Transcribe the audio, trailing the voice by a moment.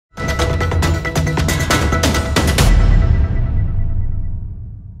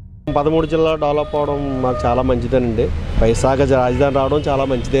13 జిల్లా డెవలప్ అవడం మాకు చాలా మంచిదేనండి. వైశాఖ రాజధాని రావడం చాలా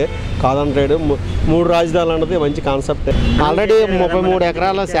మంచిదే, కాదనట్లేదు. 3 రాజధానులు అన్నది మంచి కాన్సెప్టే. ఆల్రెడీ 33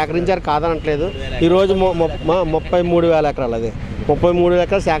 ఎకరాలు సేకరించారు, కాదనట్లేదు. ఈరోజు 33,000 ఎకరాలు, అదే 33,000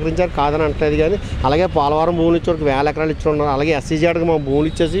 ఎకరాలు సేకరించారు, కాదనట్లేదు. కానీ అలాగే పోలవరం భూములు ఇచ్చేవారికి 1000 ఎకరాలు ఇచ్చున్నారు. అలాగే SCJకి మా భూములు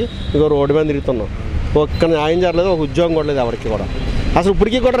ఇచ్చేసి ఇక రోడ్డు మీద తిరుగుతున్నాం. ఒక్క న్యాయం జరగలేదు, ఒక ఉద్యోగం కూడా లేదు ఎవరికి కూడా. అసలు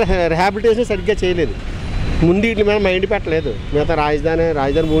ఇప్పటికీ కూడా రిహాబిలిటేషన్ సరిగ్గా చేయలేదు. ముందు వీటి మీద మైండ్ పెట్టలేదు. మిగతా రాజధాని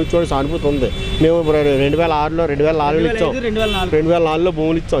భూమి ఇచ్చుకోవడం సానుభూతి ఉంది. మేము 2006లో 2004లో ఇచ్చాం, 2004లో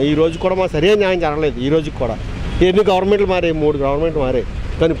భూములు ఇచ్చాం. ఈ రోజు కూడా మాకు సరైన న్యాయం జరగలేదు. ఈ రోజుకి కూడా ఎన్ని గవర్నమెంట్లు మారాయి, 3 గవర్నమెంట్లు మారాయి,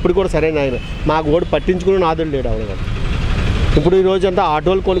 కానీ ఇప్పుడు కూడా సరైన న్యాయం. మాకు ఓడి పట్టించుకుని నాదుడు లేడు అవును కదా. ఇప్పుడు ఈ రోజు అంతా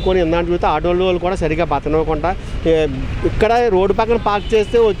ఆటోలు కొనుక్కొని ఎందాంటి చూస్తే ఆటోలు వాళ్ళు కూడా సరిగ్గా బతనవ్వకుండా ఇక్కడ రోడ్డు పక్కన పార్క్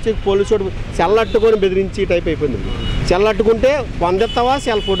చేస్తే వచ్చి పోలీసు సెల్లట్టుకొని బెదిరించి టైప్ అయిపోయింది. సెల్లట్టుకుంటే 100 ఎత్తావా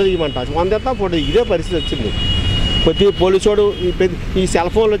సెల్ ఫోటో దిగమంట, 100 ఎత్తా ఫోటో ఇదే పరిస్థితి వచ్చింది. ప్రతి పోలీసోడు ఈ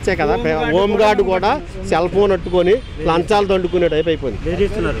సెల్ ఫోన్లు వచ్చాయి కదా, హోమ్ గార్డు కూడా సెల్ ఫోన్ అట్టుకొని లంచాలు దండుకునే టైప్ అయిపోయింది.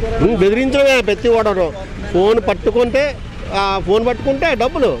 బెదిరించడమే ప్రతి వాడు. ఫోన్ పట్టుకుంటే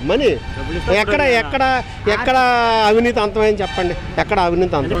డబ్బులు మనీ. ఎక్కడ అవినీతి అంతమని చెప్పండి, ఎక్కడ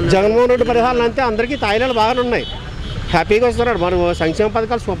అవినీతి అంతం. జగన్మోహన్ రెడ్డి పరిహారాలు అంతే, అందరికీ తాయిలాలు బాగానే ఉన్నాయి, హ్యాపీగా వస్తున్నాడు. మరి సంక్షేమ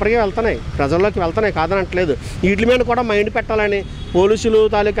పథకాలు సూపర్గా వెళ్తున్నాయి, ప్రజల్లోకి వెళ్తున్నాయి, కాదనట్లేదు. వీటి మీద కూడా మైండ్ పెట్టాలని పోలీసులు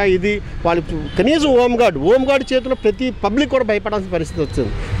తాలూకా ఇది వాళ్ళు కనీసం హోమ్ గార్డు చేతిలో ప్రతి పబ్లిక్ కూడా భయపడాల్సిన పరిస్థితి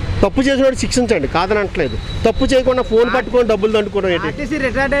వచ్చింది. తప్పు చేసినప్పుడు శిక్షించండి, కాదనట్లేదు. తప్పు చేయకుండా ఫోన్ పట్టుకొని డబ్బులు దండుకోవడం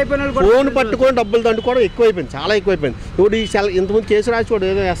ఫోన్ పట్టుకొని డబ్బులు దండుకోవడం ఎక్కువైపోయింది, చాలా ఎక్కువైపోయింది. ఇప్పుడు ఈ ఇంతకుముందు కేసు రాసుకోడు,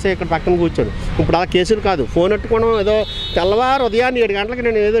 ఏదో ఎస్ఐ ఇక్కడ పక్కన కూర్చోడు. ఇప్పుడు అలా కేసులు కాదు, ఫోన్ పట్టుకోవడం. ఏదో తెల్లవారు ఉదయాన్నే 7 గంటలకి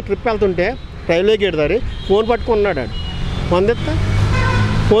నేను ఏదో ట్రిప్ వెళ్తుంటే రైల్వేకి ఎడదారి ఫోన్ పట్టుకున్నాడు. 100 ఎత్తా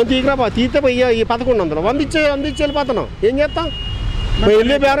ఫోన్ తీస్తే పోయి ఈ 1100 100 ఇచ్చి వెళ్ళిపోతున్నాం. ఏం చేస్తాం?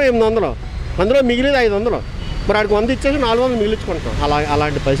 వెళ్ళే బేరం 800, అందులో మిగిలింది 500. మరి ఆడికి 100 ఇచ్చేసి 400 మిగిలించుకుంటాం.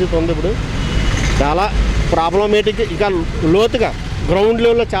 అలాంటి పరిస్థితి ఉంది ఇప్పుడు. చాలా ప్రాబ్లమేటిక్. ఇక లోతుగా గ్రౌండ్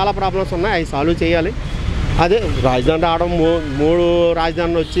లెవెల్లో చాలా ప్రాబ్లమ్స్ ఉన్నాయి, అవి సాల్వ్ చేయాలి. అదే రాజధాని రావడం, 3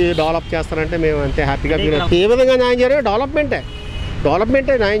 రాజధానులు వచ్చి డెవలప్ చేస్తారంటే మేము అంతే హ్యాపీగా ఫీల్ అవుతాం. ఏ విధంగా న్యాయం చేయాలి?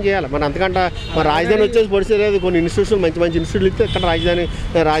 డెవలప్మెంటే న్యాయం చేయాలి. మరి అంతకంటే మరి రాజధాని వచ్చేసి పొడిసే లేదు. కొన్ని ఇన్స్టిట్యూట్లు మంచి ఇన్స్టిట్యూట్లు ఇస్తే ఇక్కడ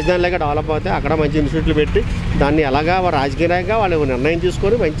రాజధానిలాగా డెవలప్ అవుతాయి. అక్కడ మంచి ఇన్స్టిట్యూట్లు పెట్టి దాన్ని ఎలాగా రాజకీయంగా వాళ్ళు నిర్ణయం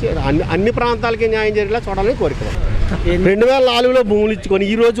తీసుకొని మంచి అన్ని ప్రాంతాలకి న్యాయం జరిగేలా చూడాలని కోరిక. 2004లో భూములు ఇచ్చుకొని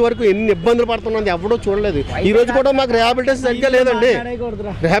ఈ రోజు వరకు ఎన్ని ఇబ్బందులు పడుతున్నది ఎవడో చూడలేదు. ఈ రోజు కూడా మాకు రిహాబిలిటేషన్ సరిగ్గా లేదండి,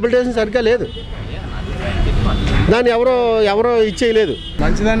 రిహాబిలిటేషన్ సరిగ్గా లేదు. దాన్ని ఎవరో ఇచ్చేయలేదు.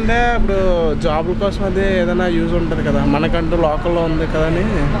 మంచిదంటే ఇప్పుడు జాబుల కోసం అది ఏదైనా యూజ్ ఉంటుంది కదా, మనకంటూ లోకల్లో ఉంది కదా అని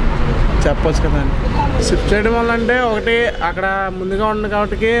చెప్పొచ్చు కదా అని. షిఫ్ట్ చేయడం వల్ల అంటే ఒకటి అక్కడ ముందుగా ఉంది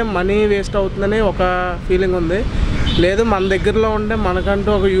కాబట్టి మనీ వేస్ట్ అవుతుందని ఒక ఫీలింగ్ ఉంది. లేదు మన దగ్గరలో ఉంటే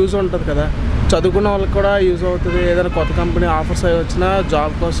మనకంటూ ఒక యూజ్ ఉంటుంది కదా, చదువుకున్న వాళ్ళకి కూడా యూజ్ అవుతుంది. ఏదైనా కొత్త కంపెనీ ఆఫర్స్ అవి వచ్చినా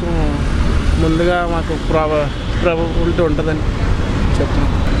జాబ్ కోసం ముందుగా మాకు ప్రాబిలిటీ ఉంటుందని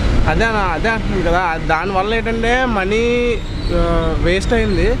చెప్తున్నాను. అదే అంటున్నాను కదా, దానివల్ల ఏంటంటే మనీ వేస్ట్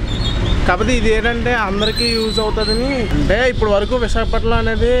అయింది. కాకపోతే ఇది ఏంటంటే అందరికీ యూజ్ అవుతుందని. అంటే ఇప్పుడు వరకు విశాఖపట్నం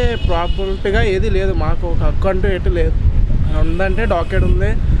అనేది ప్రాబిలిటీగా ఏది లేదు, మాకు ఒక హక్కు అంటూ ఎటు లేదు. ఉందంటే డాక్యుమెంట్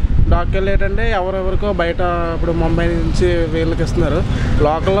ఉంది. డాక్యుమెంట్ ఏంటంటే ఎవరెవరికో బయట ఇప్పుడు ముంబై నుంచి వీళ్ళకి ఇస్తున్నారు.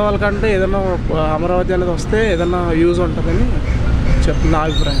 లోకల్లో వాళ్ళకంటే ఏదైనా అమరావతి అనేది వస్తే ఏదైనా యూజ్ ఉంటుందని చెప్తున్నా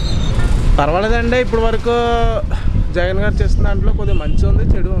అభిప్రాయం. పర్వాలేదంటే ఇప్పుడు వరకు జగన్ గారు చేసిన దాంట్లో కొద్దిగా మంచి ఉంది,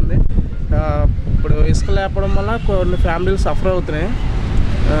 చెడు ఉంది. ఇప్పుడు ఇసుక లేపడం వల్ల కొన్ని ఫ్యామిలీలు సఫర్ అవుతున్నాయి.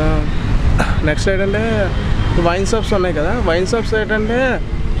 నెక్స్ట్ ఏంటంటే వైన్ షాప్స్ ఉన్నాయి కదా, వైన్ షాప్స్ ఏంటంటే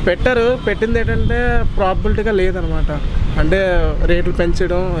పెట్టింది ఏంటంటే ప్రాబిలిటీగా లేదనమాట. అంటే రేట్లు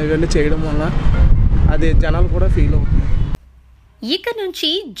పెంచడం ఇవన్నీ చేయడం వల్ల అది జనాలు కూడా ఫీల్ అవుతుంది. ఇక నుంచి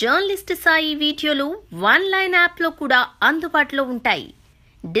జర్నలిస్ట్ సాయి వీడియోలు OneLine యాప్లో కూడా అందుబాటులో ఉంటాయి.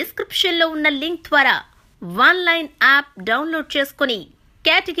 డిస్క్రిప్షన్లో ఉన్న లింక్ ద్వారా OneLine యాప్ డౌన్లోడ్ చేసుకుని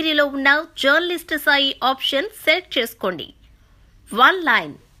కేటగిరీలో ఉన్న జర్నలిస్ట్ సాయి ఆప్షన్ సెలెక్ట్ చేసుకోండి.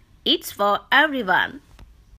 OneLine, it's for everyone.